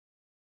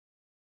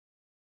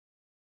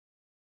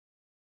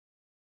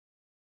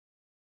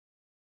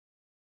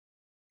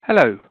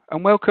Hello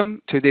and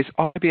welcome to this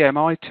IBM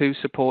i2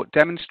 support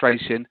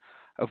demonstration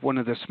of one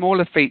of the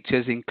smaller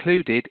features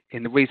included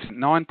in the recent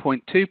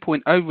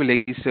 9.2.0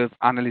 release of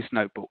Analyst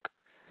Notebook.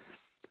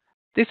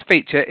 This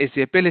feature is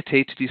the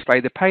ability to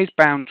display the page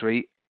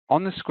boundary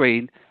on the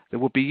screen that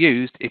would be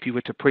used if you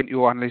were to print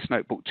your Analyst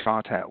Notebook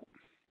chart out.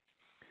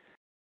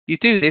 You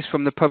do this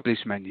from the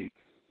Publish menu.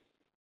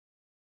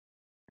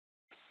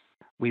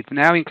 We've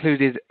now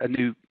included a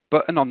new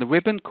button on the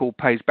ribbon called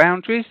Page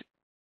Boundaries.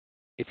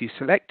 If you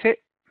select it,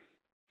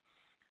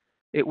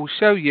 it will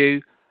show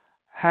you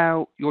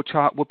how your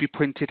chart would be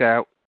printed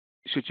out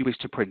should you wish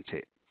to print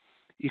it.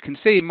 You can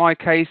see in my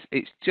case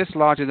it's just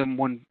larger than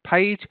one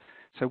page,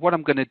 so what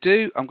I'm going to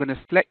do, I'm going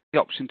to select the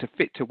option to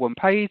fit to one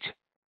page,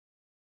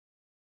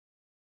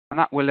 and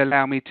that will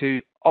allow me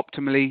to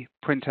optimally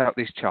print out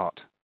this chart.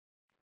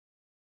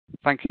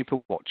 Thank you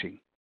for watching.